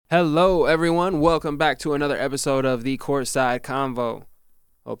Hello, everyone. Welcome back to another episode of the Courtside Convo.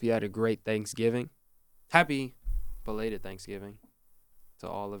 Hope you had a great Thanksgiving. Happy belated Thanksgiving to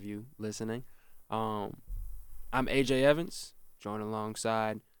all of you listening. I'm AJ Evans, joined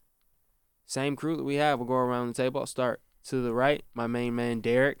alongside same crew that we have. We'll go around the table. I'll start to the right. My main man,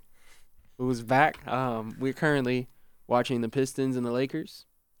 Derrick, who's back. We're currently watching the Pistons and the Lakers.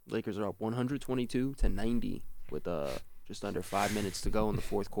 Lakers are up 122-90 with just under 5 minutes to go in the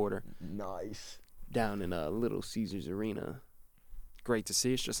fourth quarter. Nice. Down in Little Caesars Arena. Great to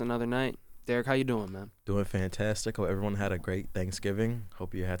see. It's just another night. Derrick, how you doing, man? Doing fantastic. Hope everyone had a great Thanksgiving.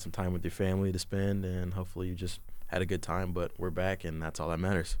 Hope you had some time with your family to spend, and hopefully you just had a good time. But we're back, and that's all that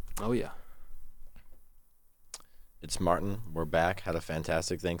matters. Oh, yeah. It's Martin. We're back. Had a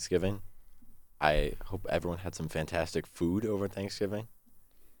fantastic Thanksgiving. I hope everyone had some fantastic food over Thanksgiving.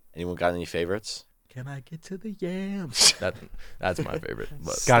 Anyone got any favorites? Can I get to the yams? That's my favorite.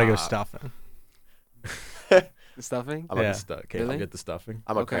 But Gotta go stuffing. The stuffing? I'm Really? I'll get the stuffing.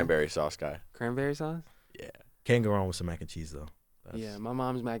 I'm a Okay. cranberry sauce guy. Cranberry sauce? Yeah. Can't go wrong with some mac and cheese, though. Yeah, my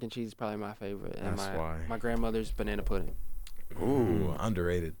mom's mac and cheese is probably my favorite. And That's why. my grandmother's banana pudding. Ooh,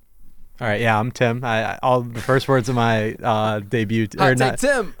 underrated. All right, yeah, I'm Tim. All the first words of my debut Hot take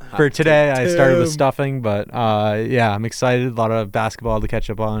Tim! for today. I started with Tim. stuffing, but yeah, I'm excited. A lot of basketball to catch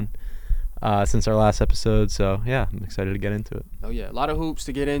up on since our last episode. So yeah, I'm excited to get into it. Oh, yeah. A lot of hoops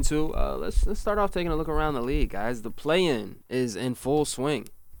to get into. Let's start off taking a look around the league, guys. The play-in is in full swing.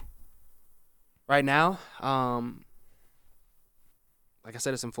 Right now, like I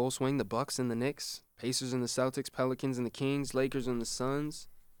said, it's in full swing. The Bucks and the Knicks, Pacers and the Celtics, Pelicans and the Kings, Lakers and the Suns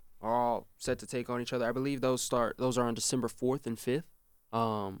are all set to take on each other. I believe those are on December 4th and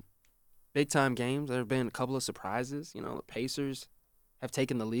 5th. Big time games. There have been a couple of surprises. You know, the Pacers have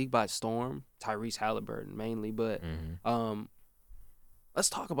taken the league by storm. Tyrese Halliburton mainly, but let's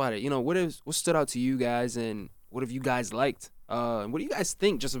talk about it. You know, what stood out to you guys, and what have you guys liked? And what do you guys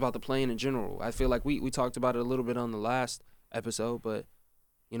think just about the play-in in general? I feel like we talked about it a little bit on the last episode, but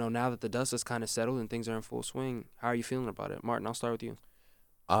you know, now that the dust has kind of settled and things are in full swing, how are you feeling about it? Martin, I'll start with you.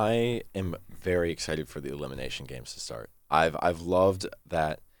 I am very excited for the elimination games to start. I've loved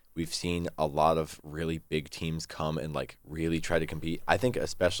that we've seen a lot of really big teams come and like really try to compete. I think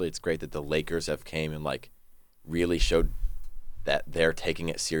especially it's great that the Lakers have came and like really showed that they're taking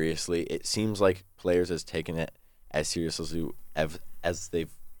it seriously. It seems like players has taken it as seriously as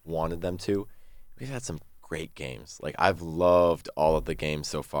they've wanted them to. We've had some great games. Like I've loved all of the games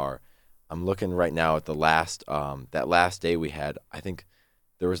so far. I'm looking right now at the last that last day we had. I think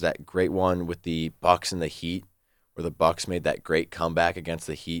there was that great one with the Bucks and the Heat, where the Bucks made that great comeback against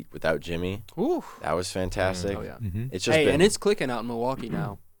the Heat without Jimmy. Ooh. That was fantastic. Oh, yeah. Mm-hmm. It's just And it's clicking out in Milwaukee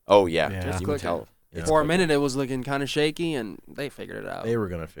now. oh yeah, Yeah. you It's can clicking. tell. Yeah. For a minute, it was looking kind of shaky, and they figured it out. They were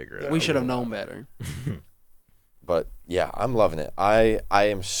going to figure it out. We should have known better. But yeah, I'm loving it. I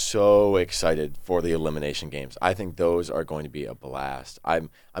am so excited for the elimination games. I think those are going to be a blast. I'm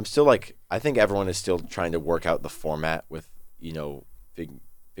still like, I think everyone is still trying to work out the format with, you know,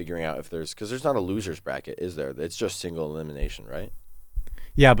 figuring out if because there's not a loser's bracket, is there? It's just single elimination, right?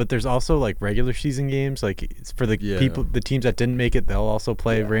 Yeah, but there's also like regular season games. Like it's for the the teams that didn't make it, they'll also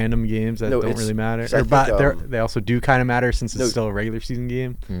play random games that don't really matter. They also do kind of matter since it's still a regular season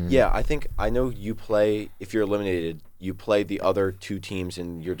game. Yeah, I know you play, if you're eliminated, you play the other two teams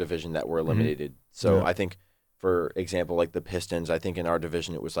in your division that were eliminated. So I think, for example, like the Pistons, I think in our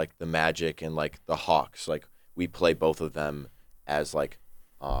division it was like the Magic and like the Hawks. Like we play both of them as like,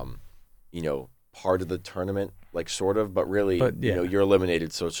 you know, part of the tournament, like sort of, but really, you know, you're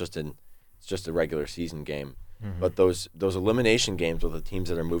eliminated, so it's just a regular season game. But those elimination games with the teams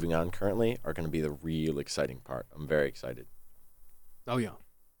that are moving on currently are going to be the real exciting part. I'm very excited. Oh, yeah.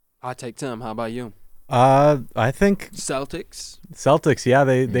 Hot take Tim. How about you? I think Celtics. Yeah,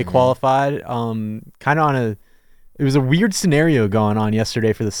 they qualified. Kind of it was a weird scenario going on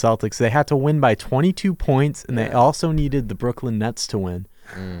yesterday for the Celtics. They had to win by 22 points, and they also needed the Brooklyn Nets to win.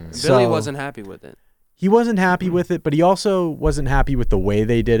 Billy wasn't happy with it. He wasn't happy with it, but he also wasn't happy with the way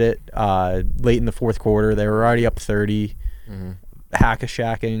they did it late in the fourth quarter. They were already up 30,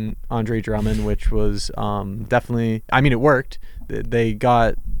 hack-a-shacking Andre Drummond, which was definitely – I mean, it worked. They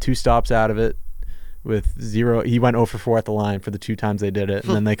got 2 stops out of it with 0 – he went 0 for 4 at the line for the 2 times they did it,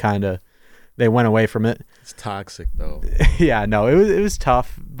 and then they went away from it. It's toxic, though. Yeah, no, it was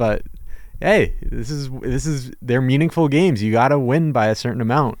tough, but – hey, this is they're meaningful games. You got to win by a certain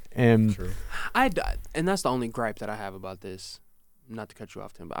amount, and True. And that's the only gripe that I have about this. Not to cut you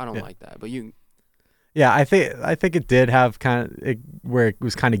off, Tim, but I don't like that. But you, yeah, I think it did have where it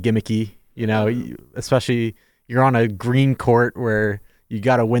was kind of gimmicky. You know, especially you're on a green court where you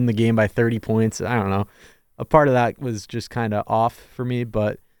got to win the game by 30 points. I don't know. A part of that was just kind of off for me,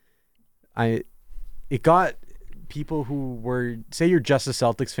 but it got people who were, say you're just a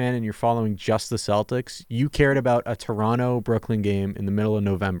Celtics fan and you're following just the Celtics, you cared about a Toronto-Brooklyn game in the middle of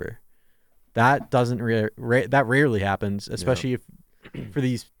November. That doesn't that rarely happens, especially if for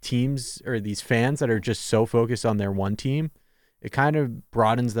these teams or these fans that are just so focused on their one team. It kind of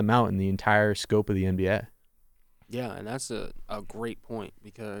broadens them out in the entire scope of the NBA. Yeah, and that's a great point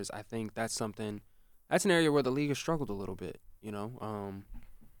because I think that's an area where the league has struggled a little bit, you know.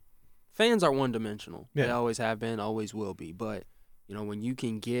 Fans are one-dimensional. Yeah. They always have been, always will be. But, you know, when you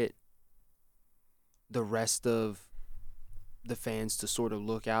can get the rest of the fans to sort of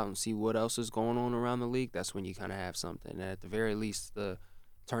look out and see what else is going on around the league, that's when you kind of have something. And at the very least, the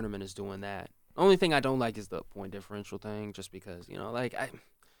tournament is doing that. The only thing I don't like is the point differential thing, just because, you know, like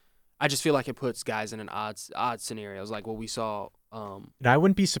I just feel like it puts guys in an odd scenarios, like what we saw. And I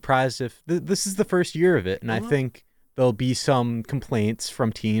wouldn't be surprised if this is the first year of it, and I think there'll be some complaints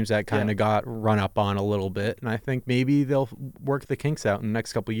from teams that kind of got run up on a little bit, and I think maybe they'll work the kinks out in the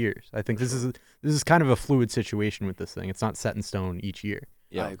next couple of years. I think this is kind of a fluid situation with this thing. It's not set in stone each year.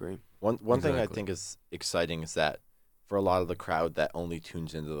 Yeah, I agree. One thing I think is exciting is that for a lot of the crowd that only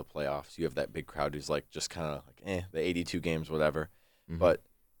tunes into the playoffs, you have that big crowd who's like just kind of like, the 82 games, whatever. Mm-hmm. But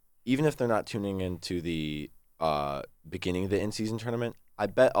even if they're not tuning into the beginning of the in-season tournament, I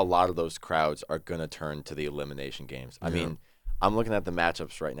bet a lot of those crowds are going to turn to the elimination games. I mean, I'm looking at the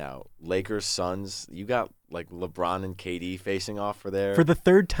matchups right now. Lakers, Suns, you got like LeBron and KD facing off for the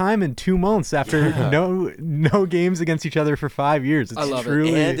third time in 2 months after no games against each other for 5 years. It's I love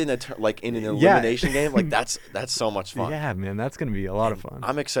truly... it. And in an elimination game, like that's so much fun. Yeah, man, that's going to be a lot of fun.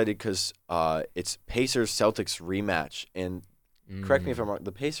 I'm excited because it's Pacers-Celtics rematch. And correct me if I'm wrong,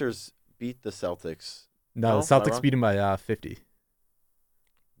 the Pacers beat the Celtics. No, the Celtics beat them by 50.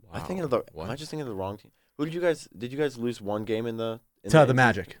 Wow. Am I just thinking of the wrong team? Who did you guys lose one game in the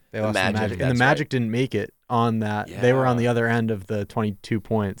Magic? They lost the Magic. And the Magic didn't make it on that. Yeah. They were on the other end of the 22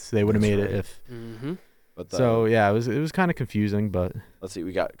 points. They would have made it if. Mm-hmm. But it was kind of confusing, but let's see.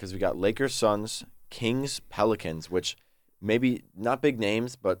 We got Lakers, Suns, Kings, Pelicans, which maybe not big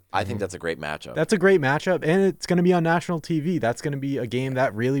names, but I think that's a great matchup. That's a great matchup, and it's going to be on national TV. That's going to be a game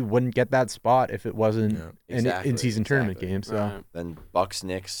that really wouldn't get that spot if it wasn't an in-season tournament game. So then Bucks,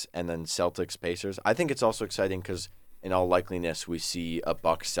 Knicks, and then Celtics, Pacers. I think it's also exciting because in all likeliness we see a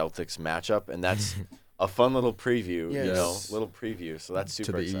Bucks Celtics matchup, and that's a fun little preview. Yes. You know, little preview. So that's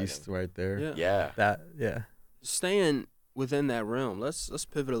super exciting. To the east, right there. Yeah. Staying within that realm, let's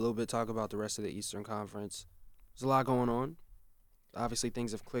pivot a little bit. Talk about the rest of the Eastern Conference. There's a lot going on. Obviously,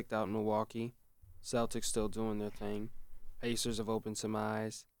 things have clicked out in Milwaukee. Celtics still doing their thing. Pacers have opened some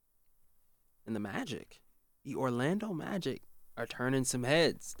eyes. And the Orlando Magic, are turning some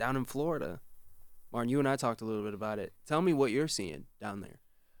heads down in Florida. Martin, you and I talked a little bit about it. Tell me what you're seeing down there.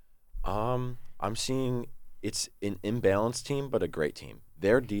 I'm seeing it's an imbalanced team, but a great team.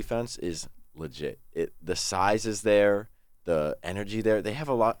 Their defense is legit. The size is there, the energy there. They have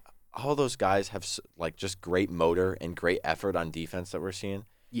a lot. All those guys have like just great motor and great effort on defense that we're seeing.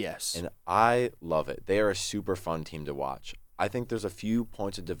 Yes. And I love it. They are a super fun team to watch. I think there's a few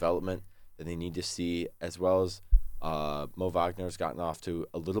points of development that they need to see, as well as Mo Wagner's gotten off to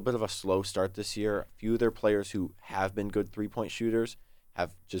a little bit of a slow start this year. A few of their players who have been good three-point shooters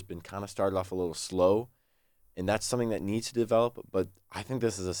have just been kind of started off a little slow. And that's something that needs to develop. But I think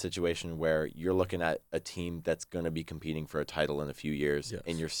this is a situation where you're looking at a team that's going to be competing for a title in a few years,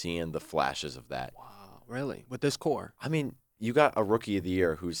 and you're seeing the flashes of that. Wow, really? With this core? I mean, you got a Rookie of the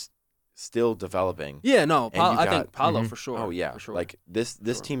Year who's still developing. Yeah, no, I think Paolo for sure. Oh, yeah. For sure. Like,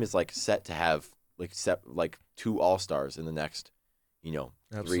 this team is, like, set to have, like 2 All-Stars in the next, 3-4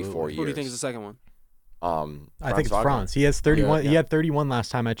 years. Who do you think is the second one? I think it's Franz. He has 31. He had 31 last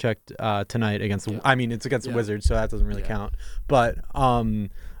time I checked tonight against. It's against the Wizards, so that doesn't really count. But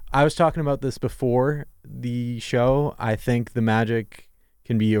I was talking about this before the show. I think the Magic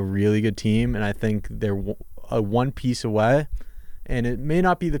can be a really good team, and I think they're one piece away. And it may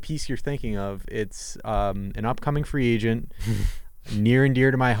not be the piece you're thinking of. It's an upcoming free agent, near and dear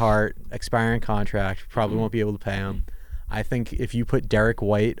to my heart, expiring contract. Probably won't be able to pay him. I think if you put Derrick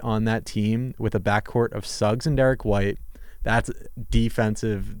White on that team with a backcourt of Suggs and Derrick White, that's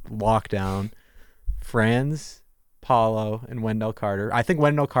defensive lockdown. Franz, Paolo, and Wendell Carter. I think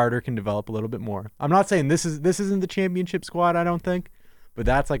Wendell Carter can develop a little bit more. I'm not saying this isn't the championship squad, I don't think, but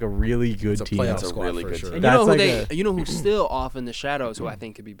that's like a really good team. It's a really good team. And you know who's still off in the shadows, who I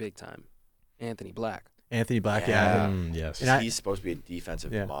think could be big time? Anthony Black. Anthony Black, yes. And he's supposed to be a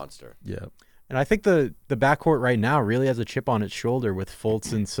defensive monster. Yeah. And I think the backcourt right now really has a chip on its shoulder with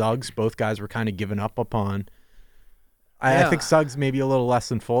Fultz and Suggs. Both guys were kind of given up upon. I think Suggs maybe a little less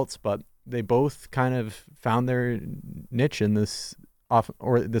than Fultz, but they both kind of found their niche in this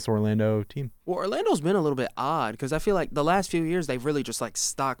Orlando team. Well, Orlando's been a little bit odd because I feel like the last few years they've really just like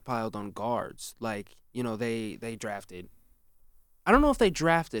stockpiled on guards. Like, you know, they drafted. I don't know if they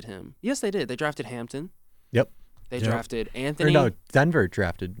drafted him. Yes, they did. They drafted Hampton. Yep. They drafted Anthony. Or no, Denver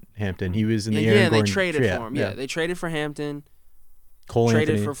drafted Hampton. He was in the Aaron Gordon. They traded for him. Yeah, they traded for Hampton.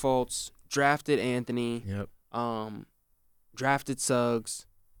 Traded for Fultz. Drafted Anthony. Yep. Drafted Suggs,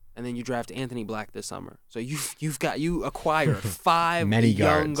 and then you draft Anthony Black this summer. So you acquire 5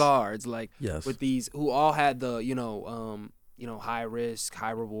 young guards with these who all had the high risk,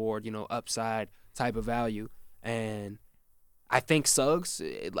 high reward, upside type of value. And I think Suggs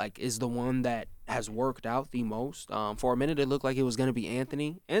is the one that has worked out the most. For a minute, it looked like it was going to be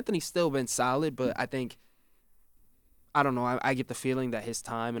Anthony. Anthony's still been solid, but I don't know. I get the feeling that his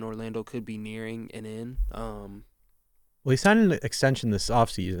time in Orlando could be nearing an end. Well, he signed an extension this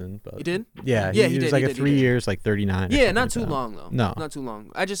offseason. But he did? Yeah, he was like 3 years, like 39. Yeah, not too long, though. No. Not too long.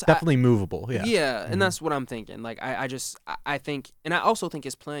 Definitely movable, yeah. Yeah, and that's what I'm thinking. Like, I think, and I also think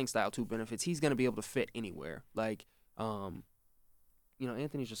his playing style, too, benefits. He's going to be able to fit anywhere. Like,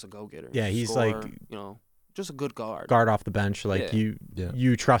 Anthony's just a go-getter. Yeah, he's scorer, just a good guard. Guard off the bench. Like,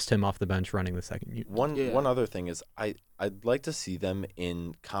 you trust him off the bench running the second unit. One other thing is I'd like to see them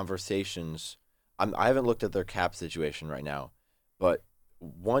in conversations. I haven't looked at their cap situation right now, but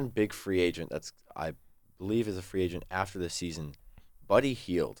one big free agent that's I believe is a free agent after the season, Buddy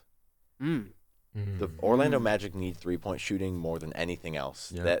Hield. The Orlando Magic need 3-point shooting more than anything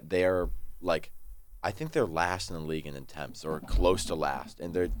else. Yeah. That they're I think they're last in the league in attempts or close to last,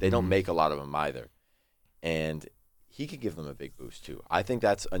 and they don't make a lot of them either. And he could give them a big boost too. I think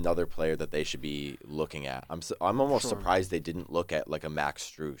that's another player that they should be looking at. I'm almost surprised they didn't look at like a Max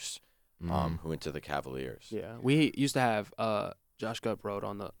Strus. Who went to the Cavaliers. Yeah, we used to have Josh Gupp wrote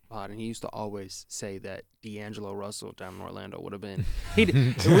on the pod, and he used to always say that D'Angelo Russell down in Orlando would have been.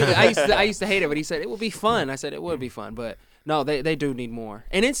 I used to hate it, but he said it would be fun. I said it would be fun, but no, they do need more,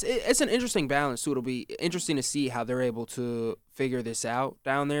 and it's an interesting balance too. It'll be interesting to see how they're able to figure this out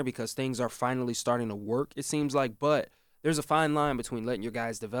down there because things are finally starting to work. It seems like, but there's a fine line between letting your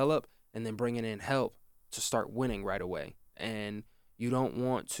guys develop and then bringing in help to start winning right away, and you don't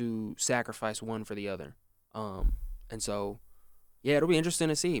want to sacrifice one for the other. And so, yeah, it'll be interesting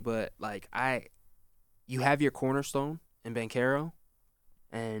to see. But, you have your cornerstone in Banchero,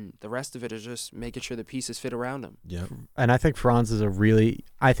 and the rest of it is just making sure the pieces fit around him. Yeah. And I think Franz is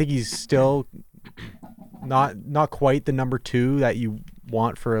I think he's still not quite the number 2 that you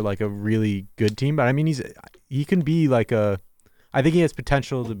want for, a really good team. But, I mean, he can be, I think he has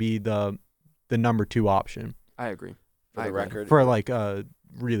potential to be the number 2 option. I agree. For the record, for a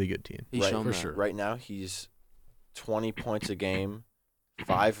really good team. He's shown for that. sure. Right now, he's 20 points a game,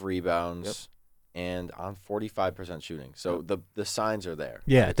 5 rebounds, and on 45% shooting. So the signs are there.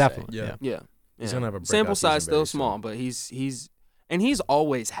 Yeah, definitely. Yeah. He's gonna have a breakout sample size season very still small, soon. but he's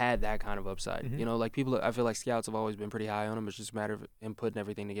always had that kind of upside. People. I feel like scouts have always been pretty high on him. It's just a matter of him putting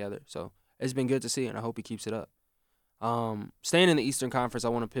everything together. So it's been good to see, and I hope he keeps it up. Staying in the Eastern Conference, I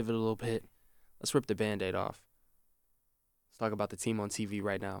want to pivot a little bit. Let's rip the Band-Aid off. Talk about the team on TV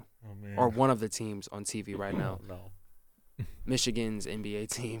right now, or one of the teams on TV right now. Michigan's NBA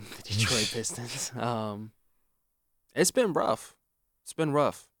team, the Detroit Pistons. It's been rough.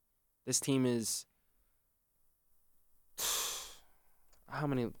 This team is how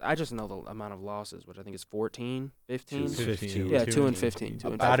many? I just know the amount of losses, which I think is 14, 15. 15. Yeah, 2 and 15.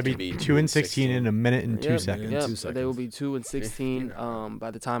 About to be 2 and 16 in a minute and 2 seconds. Yeah, 2 seconds. they will be 2 and 16 by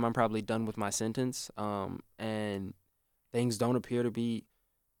the time I'm probably done with my sentence. And things don't appear to be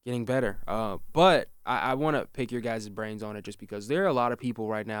getting better. But I want to pick your guys' brains on it just because there are a lot of people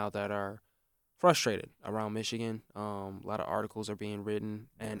right now that are frustrated around Michigan. A lot of articles are being written.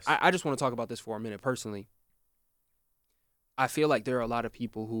 And I just want to talk about this for a minute personally. I feel like there are a lot of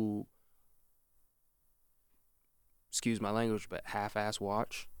people who, excuse my language, but half-ass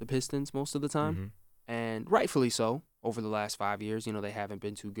watch the Pistons most of the time. Mm-hmm. And rightfully so. Over the last 5 years, they haven't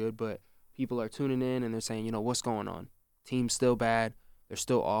been too good. But people are tuning in and they're saying, what's going on? Team's still bad. They're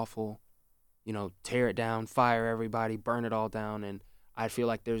still awful. Tear it down, fire everybody, burn it all down. And I feel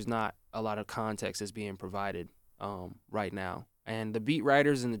like there's not a lot of context that's being provided right now. And the beat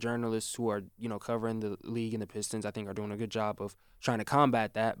writers and the journalists who are, covering the league and the Pistons, I think are doing a good job of trying to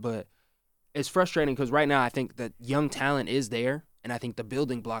combat that. But it's frustrating because right now I think that young talent is there, and I think the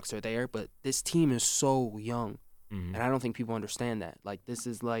building blocks are there, but this team is so young. And I don't think people understand that. This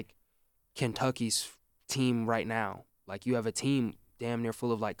is Kentucky's team right now. Like, you have a team damn near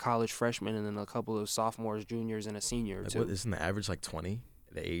full of, like, college freshmen and then a couple of sophomores, juniors, and a senior, Like, too. what, isn't the average like 20?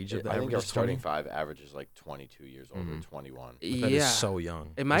 The age of the I think average our is 20? starting five averages like 22 years old or 21. But that is so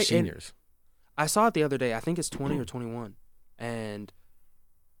young. It might- They're seniors. I saw it the other day. I think it's 20 or 21. And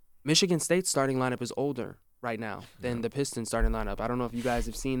Michigan State's starting lineup is older right now than the Pistons starting lineup. I don't know if you guys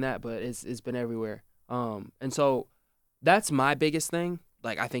have seen that, but it's been everywhere. And so that's my biggest thing.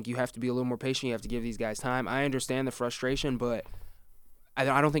 Like, I think you have to be a little more patient. You have to give these guys time. I understand the frustration, but I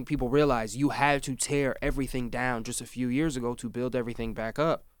don't think people realize you had to tear everything down just a few years ago to build everything back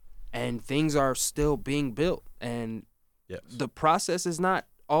up. And things are still being built. And the process is not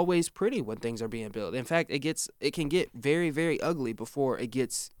always pretty when things are being built. In fact, it can get very, very ugly before it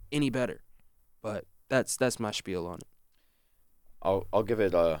gets any better. But that's my spiel on it. I'll give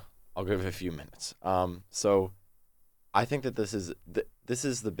it a few minutes. So I think that this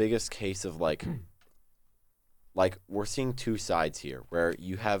is the biggest case of like we're seeing two sides here where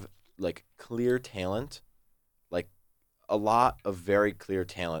you have like clear talent, like a lot of very clear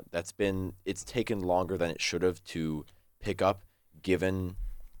talent it's taken longer than it should have to pick up given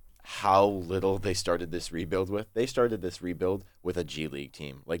how little they started this rebuild with. They started this rebuild with a G League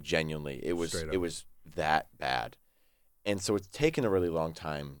team. Like, genuinely, it was that bad. And so it's taken a really long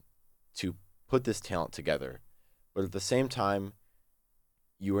time to put this talent together. But at the same time,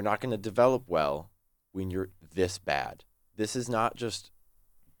 you are not going to develop well when you're this bad. This is not just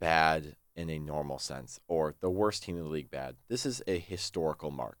bad in a normal sense or the worst team in the league bad. This is a historical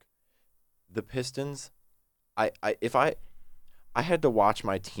mark. The Pistons, if I had to watch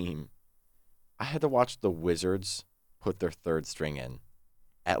my team, I had to watch the Wizards put their third string in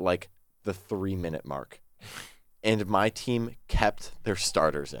at like the 3-minute mark. And my team kept their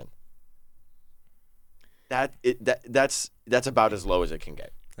starters in. That's about as low as it can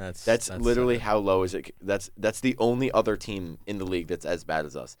get. That's literally how low as it. That's the only other team in the league that's as bad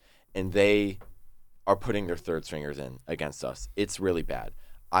as us, and they are putting their third stringers in against us. It's really bad.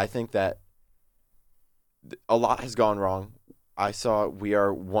 I think that a lot has gone wrong. I saw we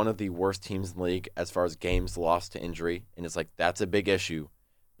are one of the worst teams in the league as far as games lost to injury, and it's like that's a big issue.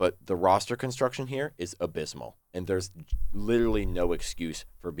 But the roster construction here is abysmal, and there's literally no excuse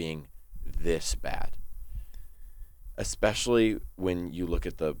for being this bad. Especially when you look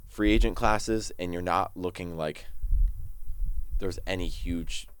at the free agent classes and you're not looking like there's any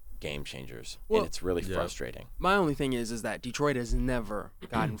huge game changers, and it's really frustrating. My only thing is that Detroit has never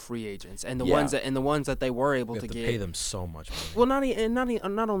gotten free agents, and the ones that they were able to get, pay them so much money. Well,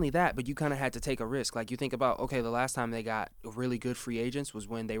 not only that, but you kind of had to take a risk. Like, you think about, okay, the last time they got really good free agents was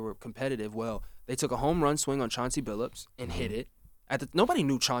when they were competitive. Well, they took a home run swing on Chauncey Billups and hit it. Nobody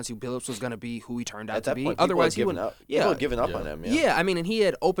knew Chauncey Billups was going to be who he turned out to be. Point, otherwise, he wouldn't. People had given up on him. Yeah, I mean, and he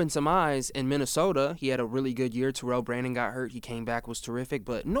had opened some eyes in Minnesota. He had a really good year. Terrell Brandon got hurt. He came back, was terrific,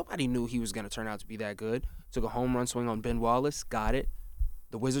 but nobody knew he was going to turn out to be that good. Took a home run swing on Ben Wallace, got it.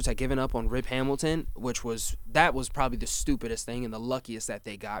 The Wizards had given up on Rip Hamilton, that was probably the stupidest thing and the luckiest that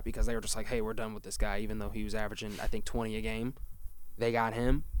they got, because they were just like, hey, we're done with this guy, even though he was averaging, I think, 20 a game. They got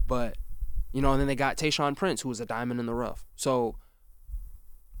him, but, and then they got Tayshaun Prince, who was a diamond in the rough. So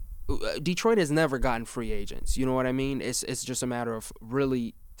Detroit has never gotten free agents. You know what I mean? It's just a matter of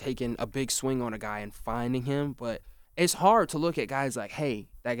really taking a big swing on a guy and finding him. But it's hard to look at guys like, hey,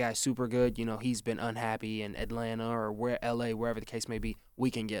 that guy's super good. He's been unhappy in Atlanta or LA, wherever the case may be.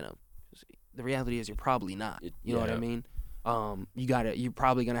 We can get him. The reality is you're probably not. You know what I mean? You're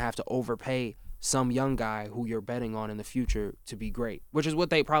probably gonna have to overpay some young guy who you're betting on in the future to be great, which is what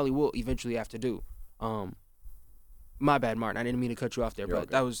they probably will eventually have to do. My bad, Martin. I didn't mean to cut you off there, but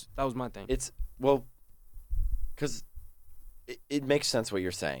that was my thing. Because it makes sense what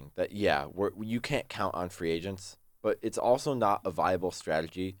you're saying. That you can't count on free agents, but it's also not a viable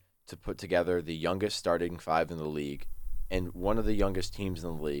strategy to put together the youngest starting five in the league and one of the youngest teams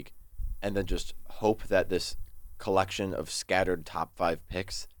in the league, and then just hope that this collection of scattered top 5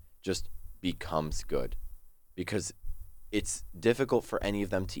 picks just becomes good, because it's difficult for any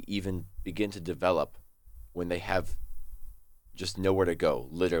of them to even begin to develop when they have just nowhere to go,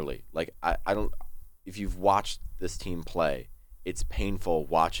 literally. Like, I don't, if you've watched this team play, it's painful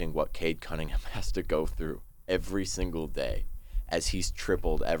watching what Cade Cunningham has to go through every single day as he's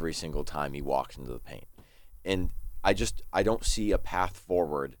tripled every single time he walks into the paint. And I don't see a path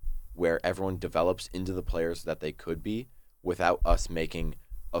forward where everyone develops into the players that they could be without us making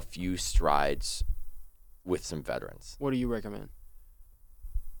a few strides with some veterans. What do you recommend?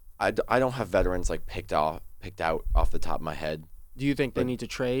 I don't have veterans like picked out off the top of my head. Do you think they need to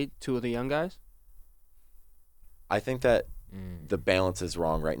trade 2 of the young guys? I think that the balance is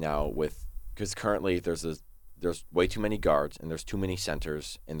wrong right now because currently there's way too many guards and there's too many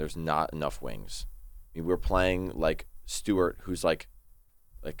centers and there's not enough wings. I mean, we're playing like Stewart, who's like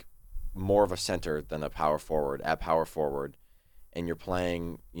more of a center than a power forward, and you're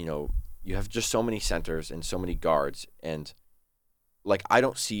playing, you have just so many centers and so many guards, and like I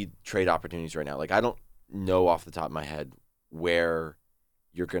don't see trade opportunities right now. Like I don't know off the top of my head where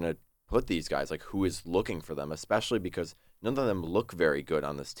you're gonna put these guys, like who is looking for them, especially because none of them look very good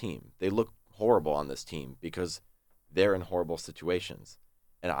on this team. They look horrible on this team because they're in horrible situations.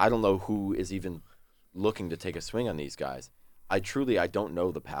 And I don't know who is even looking to take a swing on these guys. I don't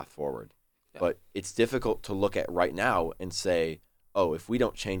know the path forward. Yeah. But it's difficult to look at right now and say, oh, if we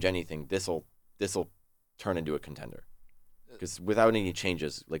don't change anything, this'll turn into a contender. Because without any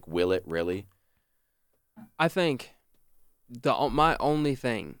changes, like, will it really? I think my only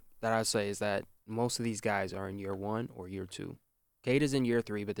thing that I say is that most of these guys are in year 1 or year 2. Cade is in year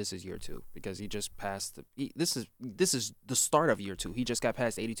 3, but this is year 2 because he just passed. This is the start of year 2. He just got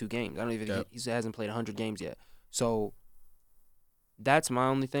past 82 games. I don't even. He hasn't played 100 games yet. So that's my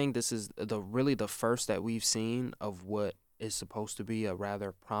only thing. This is really the first that we've seen of what is supposed to be a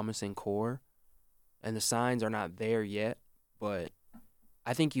rather promising core, and the signs are not there yet. But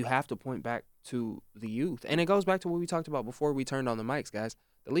I think you have to point back to the youth, and it goes back to what we talked about before we turned on the mics, guys.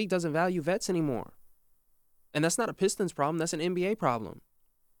 The league doesn't value vets anymore. And that's not a Pistons problem. That's an NBA problem.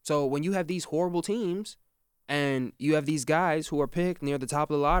 So when you have these horrible teams and you have these guys who are picked near the top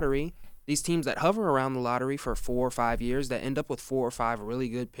of the lottery, these teams that hover around the lottery for 4 or 5 years that end up with 4 or 5 really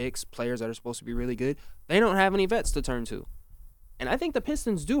good picks, players that are supposed to be really good, they don't have any vets to turn to. And I think the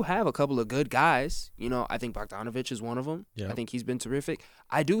Pistons do have a couple of good guys. I think Bogdanovich is one of them. Yeah. I think he's been terrific.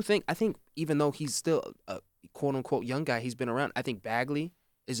 I think even though he's still a quote-unquote young guy, he's been around. I think Bagley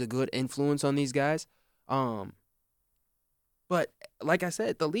is a good influence on these guys. But like I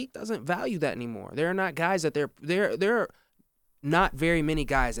said, the league doesn't value that anymore. There are not guys that there are not very many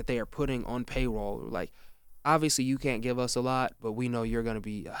guys that they are putting on payroll. Like, obviously you can't give us a lot, but we know you're going to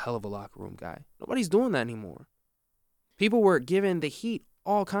be a hell of a locker room guy. Nobody's doing that anymore. People were giving the Heat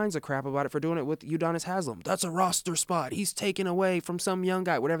all kinds of crap about it for doing it with Udonis Haslem. That's a roster spot. He's taken away from some young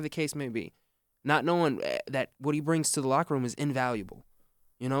guy, whatever the case may be. Not knowing that what he brings to the locker room is invaluable.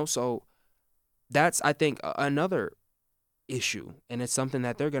 So that's, I think, another issue, and it's something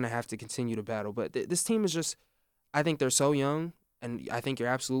that they're going to have to continue to battle. But this team is just, I think they're so young, and I think you're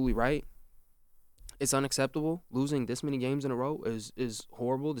absolutely right. It's unacceptable. Losing this many games in a row is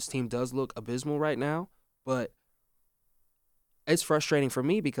horrible. This team does look abysmal right now, but it's frustrating for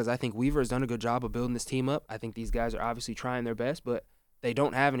me because I think Weaver has done a good job of building this team up. I think these guys are obviously trying their best, but they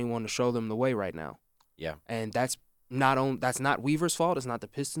don't have anyone to show them the way right now. Yeah. And that's not Weaver's fault. It's not the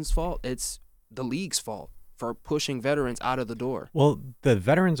Pistons' fault. It's the league's fault for pushing veterans out of the door. Well, the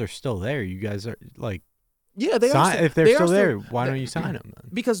veterans are still there. You guys are like, yeah, they are. If they're still there, why don't you sign them then?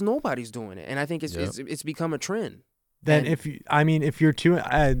 Because nobody's doing it, and I think it's become a trend. Then if you're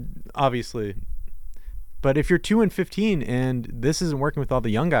obviously, but if you're 2-15 and this isn't working with all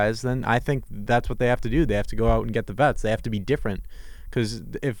the young guys, then I think that's what they have to do. They have to go out and get the vets. They have to be different. Because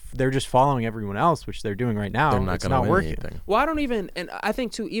if they're just following everyone else, which they're doing right now, it's not working. Well, and I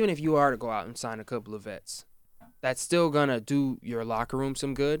think too, even if you are to go out and sign a couple of vets, that's still gonna do your locker room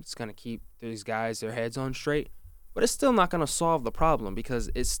some good. It's gonna keep these guys their heads on straight, but it's still not gonna solve the problem because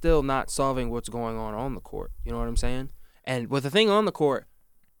it's still not solving what's going on the court. You know what I'm saying? And with the thing on the court,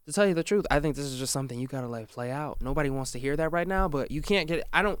 to tell you the truth, I think this is just something you gotta let play out. Nobody wants to hear that right now, but you can't get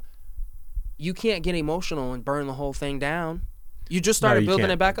emotional and burn the whole thing down. You just started building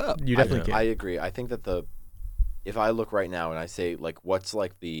it back up. You definitely can. I agree. I think that if I look right now and I say, like, what's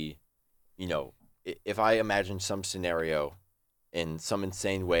like the, if I imagine some scenario in some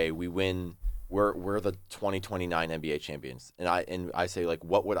insane way, we win, we're the 2029 NBA champions. And I say, like,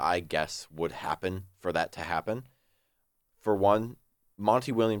 what would I guess would happen for that to happen? For one,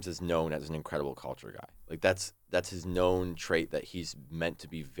 Monty Williams is known as an incredible culture guy. Like, that's his known trait, that he's meant to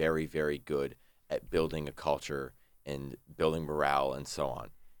be very, very good at building a culture and building morale and so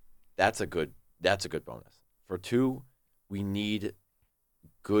on. That's a good bonus. For 2, we need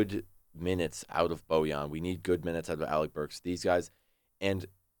good minutes out of Bojan. We need good minutes out of Alec Burks. These guys, and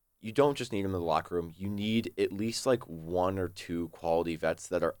you don't just need them in the locker room. You need at least like 1 or 2 quality vets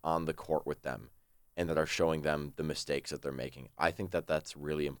that are on the court with them and that are showing them the mistakes that they're making. I think that that's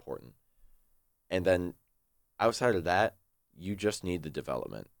really important. And then outside of that, you just need the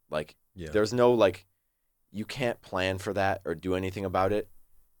development. Like, there's no, like, you can't plan for that or do anything about it.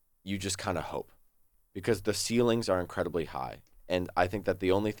 You just kind of hope, because the ceilings are incredibly high. And I think that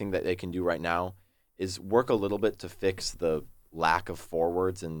the only thing that they can do right now is work a little bit to fix the lack of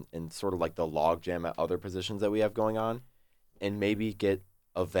forwards and sort of like the logjam at other positions that we have going on, and maybe get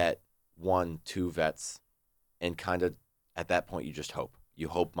a vet, 1-2 vets, and kind of at that point you just hope. You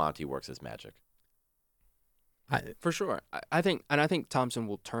hope Monty works his magic. For sure. I think Thompson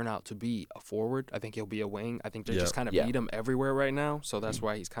will turn out to be a forward. I think he'll be a wing. I think they just kind of beat him everywhere right now, so that's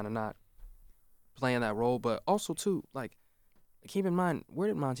why he's kind of not playing that role. But also, too, like, keep in mind, where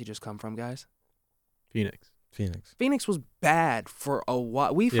did Monty just come from, guys? Phoenix was bad for a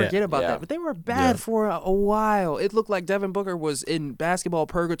while. We forget about that, but they were bad for a while. It looked like Devin Booker was in basketball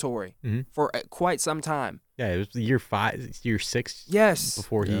purgatory for quite some time. Yeah, it was year 6. Yes.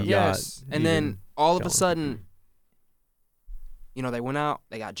 Before he got and then all of a sudden, they went out.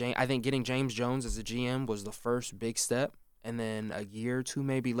 They got James. I think getting James Jones as a GM was the first big step. And then a year or two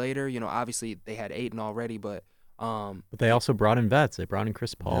maybe later, obviously they had Ayton already, but they also brought in vets. They brought in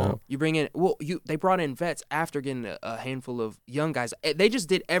Chris Paul. You bring in they brought in vets after getting a handful of young guys. They just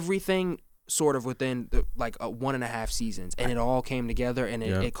did everything sort of within 1.5 seasons, and it all came together, and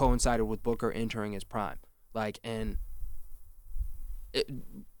it coincided with Booker entering his prime. That's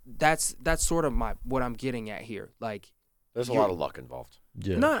sort of what I'm getting at here. There's a lot of luck involved.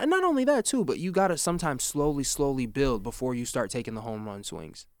 Yeah. Not only that too, but you gotta sometimes slowly build before you start taking the home run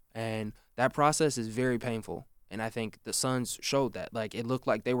swings, and that process is very painful. And I think the Suns showed that. It looked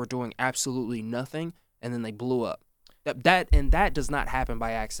like they were doing absolutely nothing, and then they blew up. That does not happen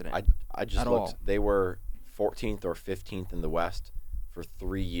by accident. I just looked. They were 14th or 15th in the West for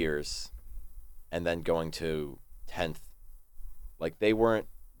 3 years, and then going to 10th. They weren't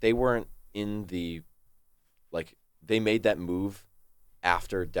in the they made that move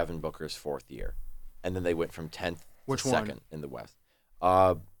after Devin Booker's 4th year, and then they went from 10th to 2nd in the West.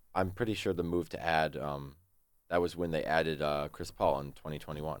 I'm pretty sure the move to add that was when they added Chris Paul in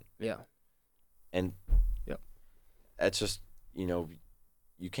 2021. Yeah. And it's just,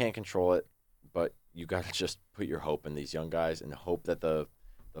 you can't control it, but you got to just put your hope in these young guys and hope that the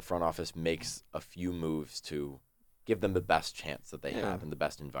front office makes a few moves to give them the best chance that they have in the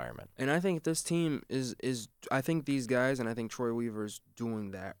best environment. And I think this team is I think these guys, and I think Troy Weaver's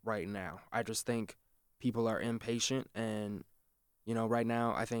doing that right now. I just think people are impatient, and right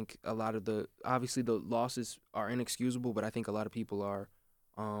now, I think a lot of obviously the losses are inexcusable, but I think a lot of people are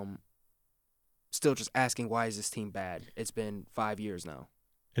still just asking, why is this team bad? It's been 5 years now.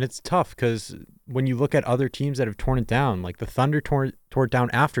 And it's tough because when you look at other teams that have torn it down, like the Thunder tore it down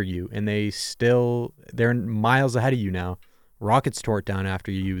after you, and they're miles ahead of you now. Rockets tore it down after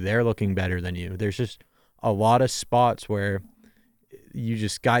you. They're looking better than you. There's just a lot of spots where you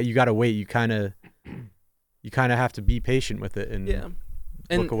got to wait. You kind of have to be patient with it and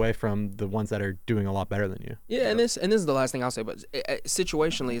look away from the ones that are doing a lot better than you. Yeah, and this is the last thing I'll say, but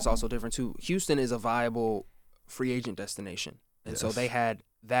situationally it's also different too. Houston is a viable free agent destination, and so they had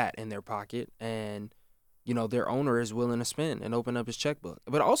that in their pocket, and their owner is willing to spend and open up his checkbook.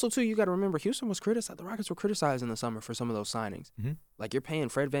 But also too, you got to remember, Houston was criticized. The Rockets were criticized in the summer for some of those signings. Mm-hmm. You're paying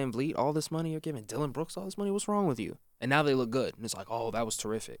Fred VanVleet all this money, you're giving Dylan Brooks all this money. What's wrong with you? And now they look good, and it's that was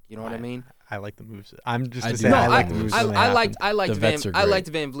terrific. You know what I mean? I like the moves. I like the moves. I liked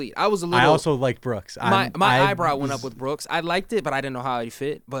VanVleet. I also liked Brooks. My eyebrow went up with Brooks. I liked it, but I didn't know how he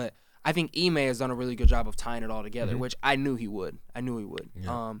fit. But I think Ime has done a really good job of tying it all together, which I knew he would.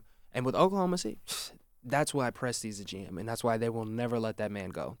 Yeah. And with Oklahoma City, that's why Presti's a GM, and that's why they will never let that man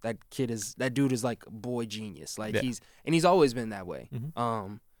go. That dude is like boy genius. He's always been that way.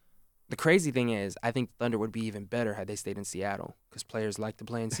 Mm-hmm. The crazy thing is, I think Thunder would be even better had they stayed in Seattle, because players like to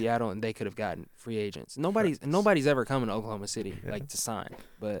play in Seattle, and they could have gotten free agents. Nobody's ever coming to Oklahoma City to sign.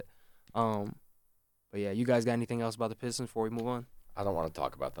 But yeah, you guys got anything else about the Pistons before we move on? I don't want to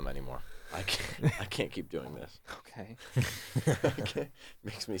talk about them anymore. I can't keep doing this. Okay.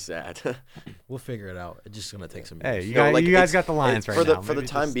 Makes me sad. We'll figure it out. It's just gonna take some. Hey, you guys got the Lions right now. For the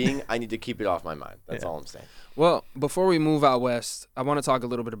time being, I need to keep it off my mind. That's all I'm saying. Well, before we move out west, I want to talk a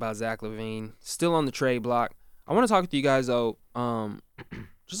little bit about Zach LaVine. Still on the trade block. I want to talk to you guys though,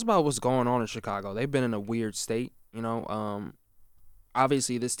 just about what's going on in Chicago. They've been in a weird state,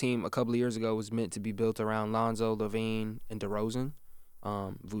 Obviously, this team a couple of years ago was meant to be built around Lonzo, LaVine, and DeRozan.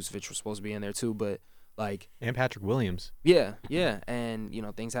 Vucevic was supposed to be in there too, but and Patrick Williams. Yeah, and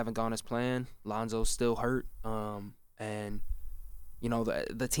things haven't gone as planned. Lonzo's still hurt, and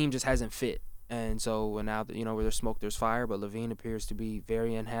the team just hasn't fit. And so now that where there's smoke, there's fire. But LaVine appears to be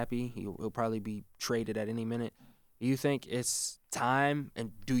very unhappy. He'll probably be traded at any minute. Do you think it's time?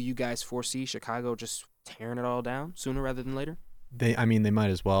 And do you guys foresee Chicago just tearing it all down sooner rather than later? They might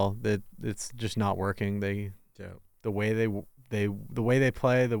as well. It's just not working. The way they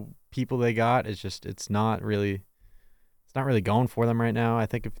play, people they got, it's not really going for them right now. I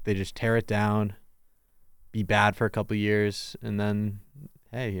think if they just tear it down, be bad for a couple of years, and then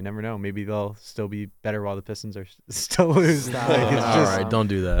hey, you never know. Maybe they'll still be better while the Pistons are still lose. Like, it's All just right, don't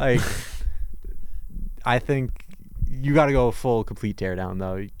do that. like I think you got to go full complete teardown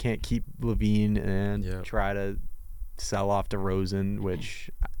though. You can't keep Levine and try to sell off DeRozan, which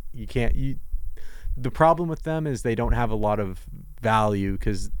you can't. The problem with them is they don't have a lot of value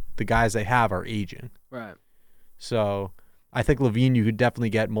because the guys they have are aging. Right. So I think Levine you could definitely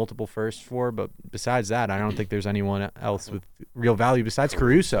get multiple firsts for, but besides that, I don't think there's anyone else with real value besides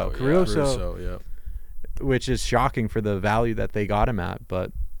Caruso. Caruso, which is shocking for the value that they got him at.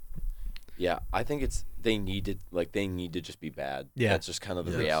 But yeah, I think they need to just be bad. Yeah, that's just kind of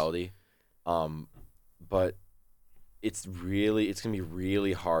the reality. But it's gonna be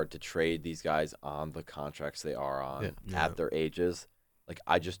really hard to trade these guys on the contracts they are on at their ages. Like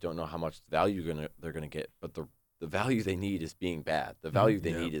I just don't know how much value they're gonna get, but the value they need is being bad. The value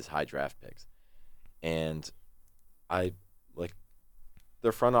they need is high draft picks. And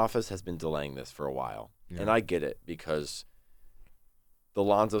their front office has been delaying this for a while. Yeah. And I get it because the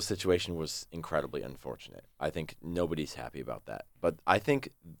Lonzo situation was incredibly unfortunate. I think nobody's happy about that. But I think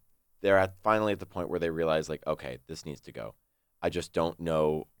they're finally at the point where they realize, like, okay, this needs to go. I just don't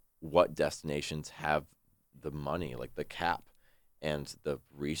know what destinations have the money, like the cap and the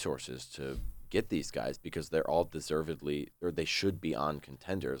resources to get these guys because they're all deservedly, or they should be on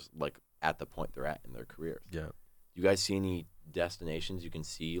contenders, like at the point they're at in their careers. Yeah. You guys see any destinations you can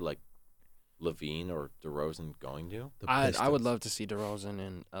see like Levine or DeRozan going to? I would love to see DeRozan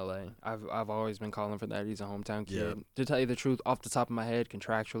in LA. I've always been calling for that. He's a hometown kid. Yeah. To tell you the truth, off the top of my head,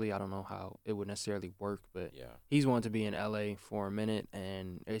 contractually, I don't know how it would necessarily work, but he's wanted to be in LA for a minute,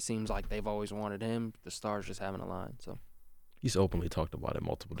 and it seems like they've always wanted him. The stars just haven't aligned. So he's openly talked about it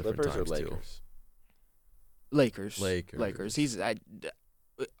multiple different Clippers times or Lakers? Too. Lakers. He's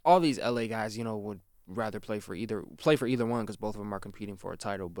all these LA guys, would rather play for either one because both of them are competing for a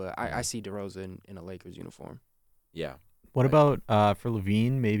title. But I see DeRozan in a Lakers uniform. Yeah. What about for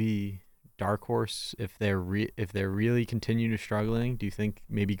Levine? Maybe dark horse if they're really continuing to struggling. Do you think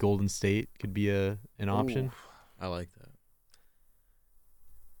maybe Golden State could be an option? Ooh, I like that.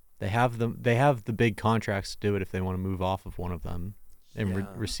 They have the big contracts to do it if they want to move off of one of them and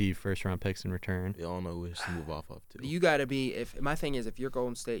receive first round picks in return. We all know which to move off of too. You got to be if you're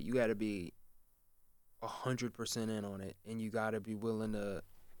Golden State, you got to be 100% in on it, and you got to be willing to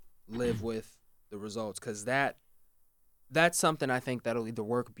live with the results because that's something I think that'll either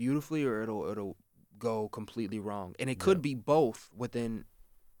work beautifully or it'll go completely wrong, and it could be both within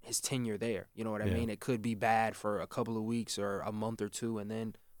his tenure there. You know what I mean? It could be bad for a couple of weeks or a month or two, and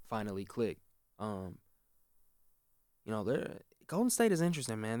then finally click. Golden State is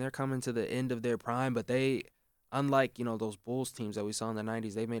interesting, man. They're coming to the end of their prime, but they. Unlike, those Bulls teams that we saw in the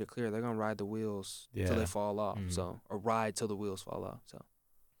 90s, they've made it clear they're going to ride the wheels till they fall off. Mm-hmm. Or ride till the wheels fall off. So,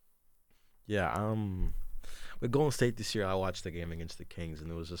 yeah, with Golden State this year, I watched the game against the Kings, and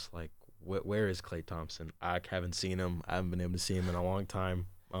it was just like, where is Klay Thompson? I haven't seen him. I haven't been able to see him in a long time.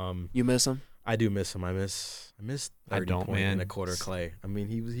 You miss him? I do miss him. I miss 30 points in a quarter Klay. I mean,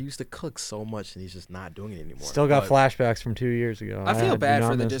 he used to cook so much, and he's just not doing it anymore. Still got flashbacks from 2 years ago. I feel bad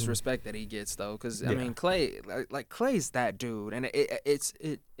for the disrespect that he gets, though, because I mean, Klay, like Klay's that dude, and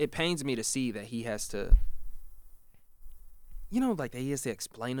it pains me to see that he has to, like that he has to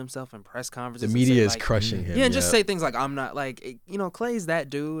explain himself in press conferences. The media is crushing him. Yeah, and just say things like I'm not like Klay's that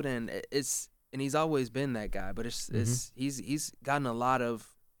dude, and he's always been that guy, but he's gotten a lot of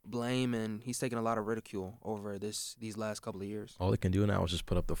blame and he's taken a lot of ridicule over these last couple of years. All he can do now is just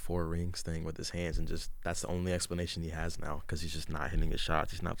put up the 4 rings thing with his hands, and just that's the only explanation he has now because he's just not hitting his shots.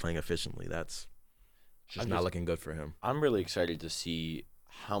 He's not playing efficiently. That's just not looking good for him. I'm really excited to see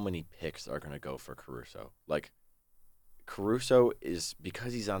how many picks are going to go for Caruso. Like, Caruso is,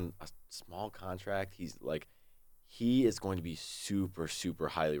 because he's on a small contract, he is going to be super, super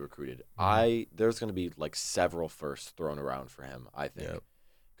highly recruited. There's going to be like several firsts thrown around for him, I think. Yep.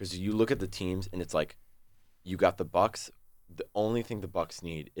 Because you look at the teams, and it's like, you got the Bucks. The only thing the Bucks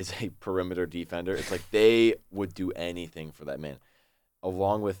need is a perimeter defender. It's like they would do anything for that man.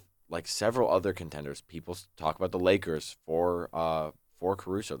 Along with like several other contenders, people talk about the Lakers for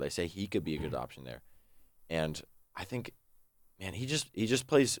Caruso. They say he could be a good option there, and I think, man, he just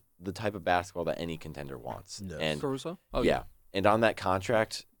plays the type of basketball that any contender wants. Yes. And Caruso, and on that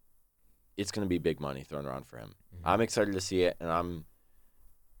contract, it's going to be big money thrown around for him. Mm-hmm. I'm excited to see it, and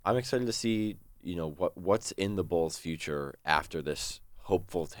I'm excited to see, what's in the Bulls' future after this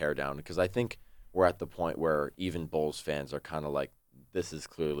hopeful teardown, because I think we're at the point where even Bulls fans are kind of like, this is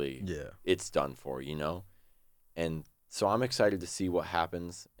clearly Yeah. it's done for, And so I'm excited to see what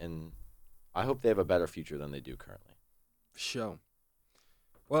happens, and I hope they have a better future than they do currently. For sure.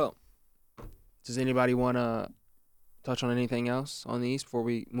 Well, does anybody want to touch on anything else on the East before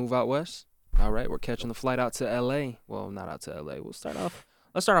we move out west? All right, we're catching the flight out to L.A. Well, not out to L.A. Let's start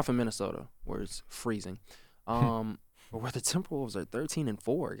off in Minnesota, where it's freezing. Where the Timberwolves are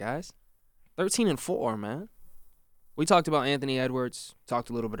 13-4, guys. 13-4, man. We talked about Anthony Edwards. Talked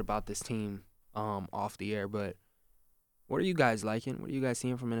a little bit about this team off the air, but what are you guys liking? What are you guys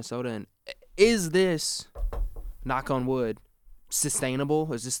seeing from Minnesota? And is this, knock on wood,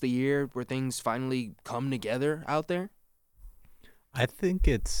 sustainable? Is this the year where things finally come together out there? I think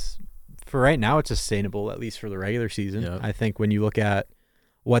for right now, it's sustainable, at least for the regular season. Yeah. I think when you look at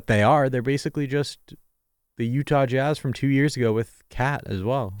what they are, they're basically just the Utah Jazz from 2 years ago with Cat as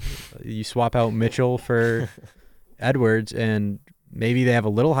well. You swap out Mitchell for Edwards, and maybe they have a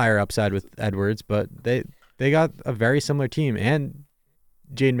little higher upside with Edwards, but they got a very similar team, and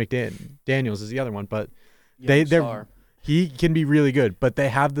Jaden McDaniels is the other one, but he can be really good, but they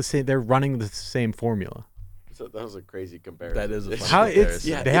have the same. They're running the same formula. So that was a crazy comparison. That is a funny How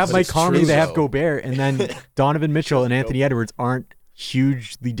comparison. they have Mike Conley, true, they have though. Gobert, and then Donovan Mitchell and Anthony Edwards aren't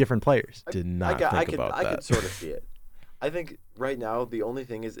hugely different players. Did not think about I that. could sort of see it. I think right now the only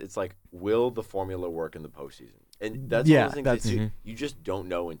thing is it's like, will the formula work in the postseason? And that's one of the things you just don't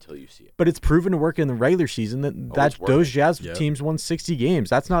know until you see it. But it's proven to work in the regular season. That working. those Jazz Yep. teams won 60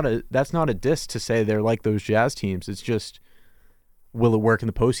 games. That's not a diss to say they're like those Jazz teams. It's just, will it work in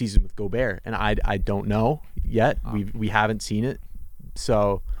the postseason with Gobert? And I don't know yet. We haven't seen it.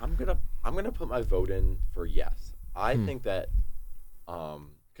 So I'm gonna put my vote in for yes. I think that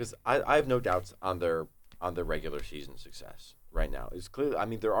because I have no doubts on their regular season success right now. It's clearly, I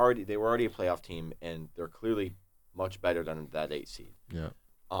mean, they were already a playoff team, and they're clearly much better than that 8 seed. Yeah.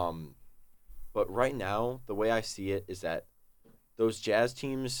 But right now, the way I see it is that those Jazz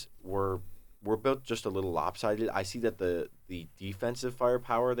teams were built just a little lopsided. I see that the defensive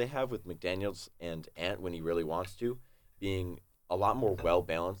firepower they have with McDaniels and Ant when he really wants to, being a lot more well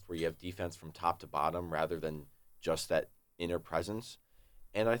balanced, where you have defense from top to bottom rather than just that inner presence.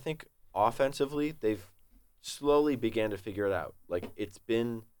 And I think offensively, they've slowly began to figure it out. Like, it's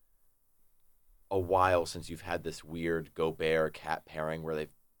been a while since you've had this weird Gobert-Cat pairing where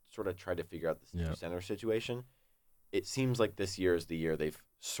they've sort of tried to figure out this new center situation. It seems like this year is the year they've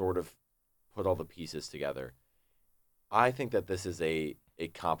sort of put all the pieces together. I think that this is a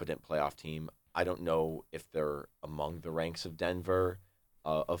competent playoff team. I don't know if they're among the ranks of Denver,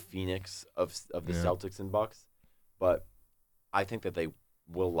 of Phoenix, of the Celtics and Bucks, but I think that they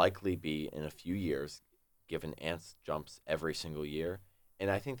will likely be in a few years, given Ant's jumps every single year. And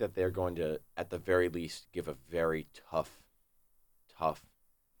I think that they're going to, at the very least, give a very tough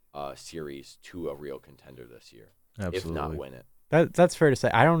series to a real contender this year, Absolutely. if not win it. that's fair to say.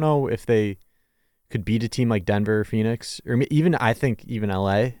 I don't know if they could beat a team like Denver or Phoenix, or even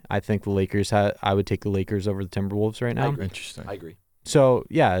LA. I think the Lakers. I would take the Lakers over the Timberwolves right now. Interesting. I agree. So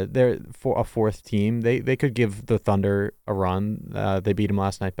yeah, they're for a fourth team. They could give the Thunder a run. They beat them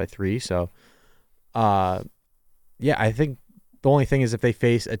last night by 3. So, yeah, I think the only thing is if they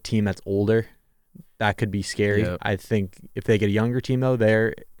face a team that's older, that could be scary. Yep. I think if they get a younger team though,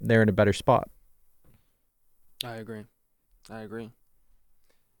 they're in a better spot. I agree.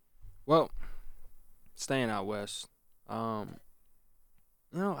 Well, staying out west, I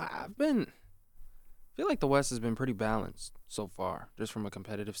feel like the West has been pretty balanced so far, just from a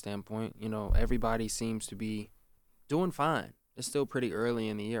competitive standpoint. Everybody seems to be doing fine. It's still pretty early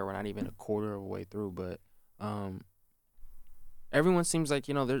in the year. We're not even a quarter of the way through, but everyone seems like,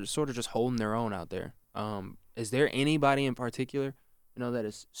 they're sort of just holding their own out there. Is there anybody in particular, that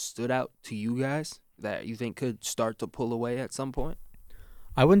has stood out to you guys that you think could start to pull away at some point?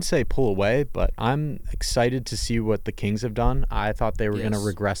 I wouldn't say pull away, but I'm excited to see what the Kings have done. I thought they were going to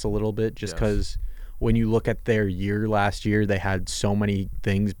regress a little bit just because when you look at their year last year, they had so many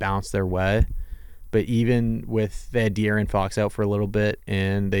things bounce their way. But even they had De'Aaron Fox out for a little bit,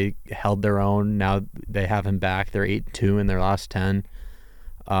 and they held their own. Now they have him back. They're 8-2 in their last 10.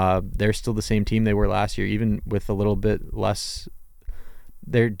 They're still the same team they were last year, even with a little bit less.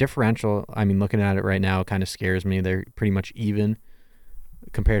 Their differential, I mean, looking at it right now, kind of scares me. They're pretty much even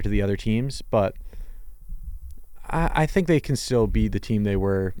compared to the other teams. But I think they can still be the team they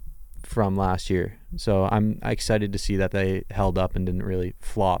were from last year. So I'm excited to see that they held up and didn't really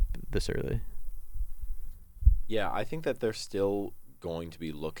flop this early. Yeah, I think that they're still going to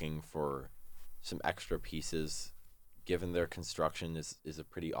be looking for some extra pieces, given their construction is a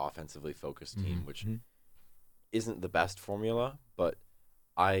pretty offensively focused team, which isn't the best formula, but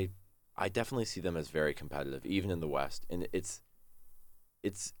I definitely see them as very competitive, even in the West. And it's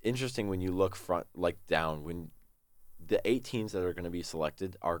interesting when you look down, when the 8 teams that are going to be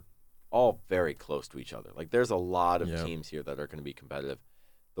selected are all very close to each other. Like, there's a lot of teams here that are going to be competitive.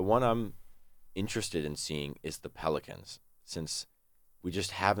 The one I'm interested in seeing is the Pelicans, since we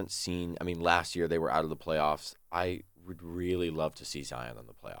just haven't seen. I mean, last year they were out of the playoffs. I would really love to see Zion in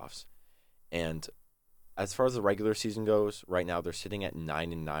the playoffs. And as far as the regular season goes, right now they're sitting at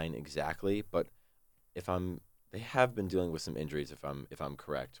 9-9 exactly. But they have been dealing with some injuries. If I'm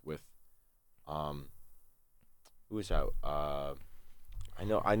correct, with who is out?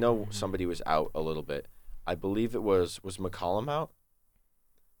 I know somebody was out a little bit. I believe it was McCollum out.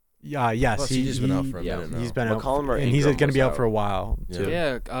 Yes, Plus, he's been out for a minute now. He's been McCollum out, or and he's Ingram going to be was out for a while too.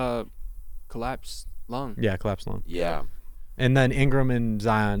 Yeah, collapsed lung. Yeah, collapsed lung. Yeah. And then Ingram and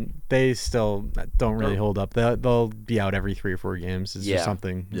Zion, they still don't really hold up. They'll be out every 3 or 4 games. It's just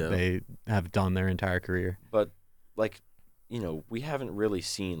something they have done their entire career. But, we haven't really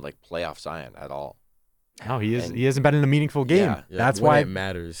seen, playoff Zion at all. No, he hasn't been in a meaningful game. Yeah. That's when why it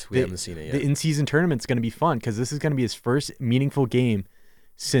matters. We haven't seen it yet. The in-season tournament's going to be fun because this is going to be his first meaningful game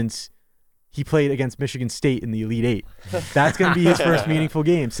since he played against Michigan State in the Elite Eight. That's going to be his first meaningful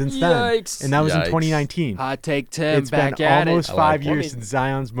game since then. Yikes. And that was in 2019. Hot take, Tim. It's back been at almost it. 5 years since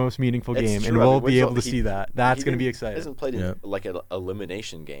Zion's most meaningful game, and true. we'll be able to see that. That's going to be He exciting. hasn't played in, an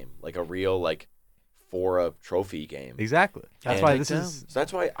elimination game, like a real, for a trophy game. Exactly. That's And why this is. So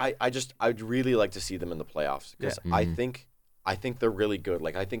that's why I'd really like to see them in the playoffs because I think they're really good.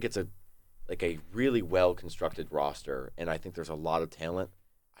 I think it's a really well constructed roster, and I think there's a lot of talent.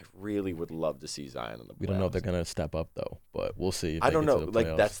 I really would love to see Zion in the playoffs. We don't know if they're gonna step up though, but we'll see. If I they don't get know. to the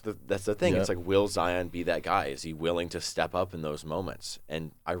playoffs. That's the thing. Yep. It's will Zion be that guy? Is he willing to step up in those moments?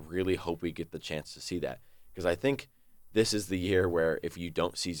 And I really hope we get the chance to see that because I think this is the year where if you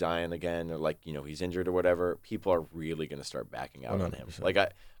don't see Zion again or he's injured or whatever, people are really going to start backing out on him. 100%.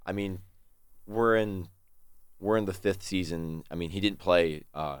 I mean, we're in the 5th season. I mean, he didn't play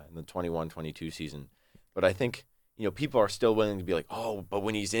in the 21-22 season, but I think people are still willing to be but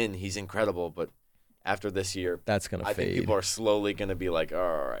when he's in, he's incredible. But after this year, that's gonna fade. I think people are slowly going to be all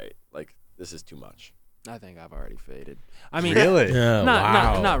right, this is too much. I think I've already faded. I mean, Really? Yeah,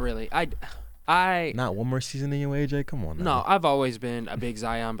 not really. Not one more season in you, AJ. Come on. Now. No, I've always been a big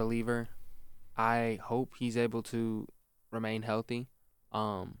Zion believer. I hope he's able to remain healthy.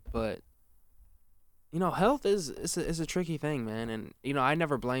 But health is a tricky thing, man. And I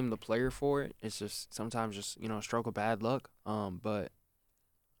never blame the player for it. It's just sometimes a stroke of bad luck. But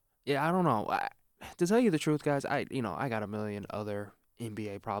yeah, I don't know. To tell you the truth, guys, I got a million other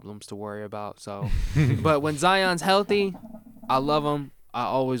NBA problems to worry about. So, but when Zion's healthy, I love him. I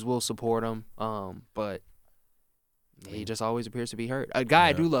always will support him. But he just always appears to be hurt. A guy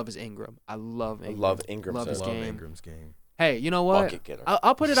I do love is Ingram. I love Ingram. I love Ingram. Love his love game. Ingram's game. Hey, you know what? Bucket getter.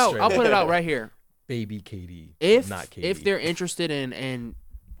 I'll put it out. Straight I'll put it up. out right here. Baby KD. If KD. if they're interested in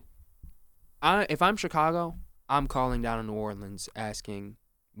if I'm Chicago, I'm calling down to New Orleans asking,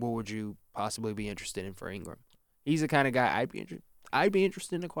 what would you possibly be interested in for Ingram? He's the kind of guy I'd be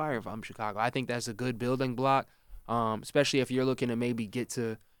interested in acquiring if I'm Chicago. I think that's a good building block, especially if you're looking to maybe get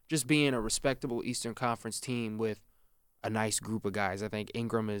to just being a respectable Eastern Conference team with a nice group of guys. I think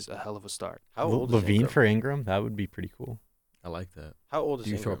Ingram is a hell of a start. How old is Levine Ingram? for Ingram? That would be pretty cool. I like that. How old is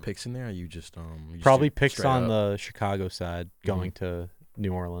Do you Ingram? throw picks in there? Or you just Probably shoot picks straight on up? the Chicago side going to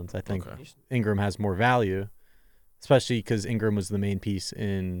New Orleans. I think Okay. Ingram has more value, especially because Ingram was the main piece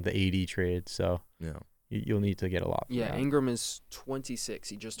in the AD trade. So Yeah. you'll need to get a lot. From Yeah, that. Ingram is 26.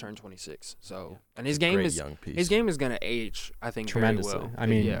 He just turned 26. So, and It's his a game great is young piece. his game is gonna age, I think, tremendously. very well. I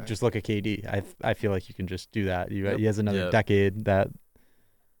mean, yeah. just look at KD. I feel like you can just do that. Yep. He has another Yep. decade that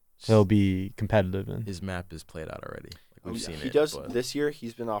he'll be competitive in. His map is played out already. We've seen He it. does. but- This year,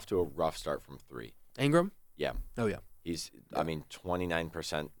 he's been off to a rough start from 3. Ingram. Yeah. Oh yeah. He's,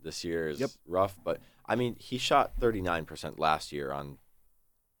 29% this year is Yep. rough, but he shot 39% last year on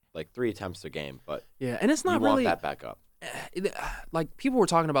 3 attempts a game, but Yeah, and it's you not want really that back up. like people were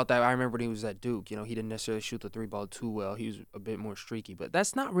talking about that. I remember when he was at Duke. He didn't necessarily shoot the 3-ball too well. He was a bit more streaky, but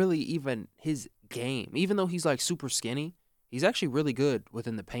that's not really even his game. Even though he's super skinny, he's actually really good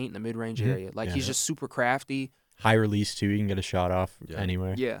within the paint and the mid-range Mhm. area. Yeah. He's just super crafty. High release too. You can get a shot off Yeah.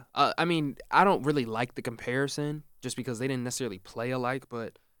 anywhere. Yeah. I mean, I don't really like the comparison just because they didn't necessarily play alike,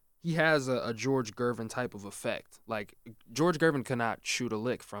 but he has a George Gervin type of effect. George Gervin could not shoot a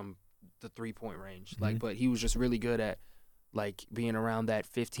lick from the 3-point range. Mhm. But he was just really good at being around that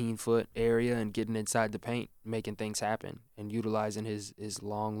 15-foot area and getting inside the paint, making things happen, and utilizing his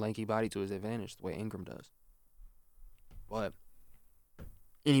long, lanky body to his advantage the way Ingram does. But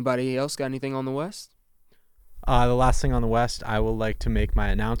anybody else got anything on the West? The last thing on the West, I will like to make my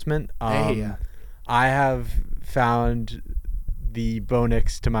announcement. I have found the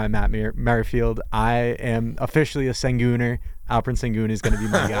Bonix to my Matt Merrifield. I am officially a Senguner. Alperen Sengun is going to be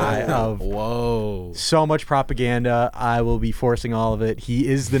my guy. Whoa. So much propaganda. I will be forcing all of it. He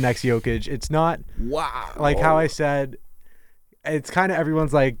is the next Jokic. It's not like how I said. It's kind of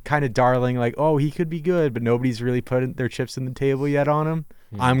everyone's like kind of darling, like, oh, he could be good, but nobody's really put their chips in the table yet on him.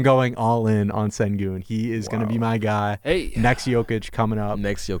 I'm going all in on Sengun. He is going to be my guy. Hey, next Jokic coming up.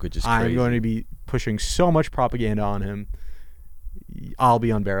 Next Jokic is crazy. I'm going to be pushing so much propaganda on him. I'll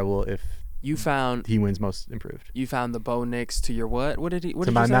be unbearable if he wins most improved. You found the Bo Nix to your what? What did you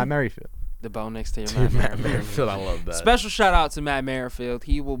say? Matt Merrifield. The Bo Nix to your Matt Merrifield. I love that. Special shout out to Matt Merrifield.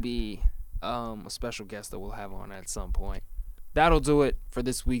 He will be a special guest that we'll have on at some point. That'll do it for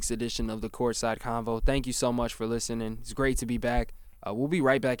this week's edition of the Courtside Convo. Thank you so much for listening. It's great to be back. We'll be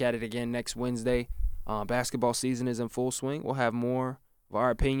right back at it again next Wednesday. Basketball season is in full swing. We'll have more of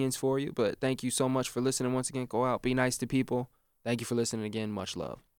our opinions for you. But thank you so much for listening once again. Go out. Be nice to people. Thank you for listening again. Much love.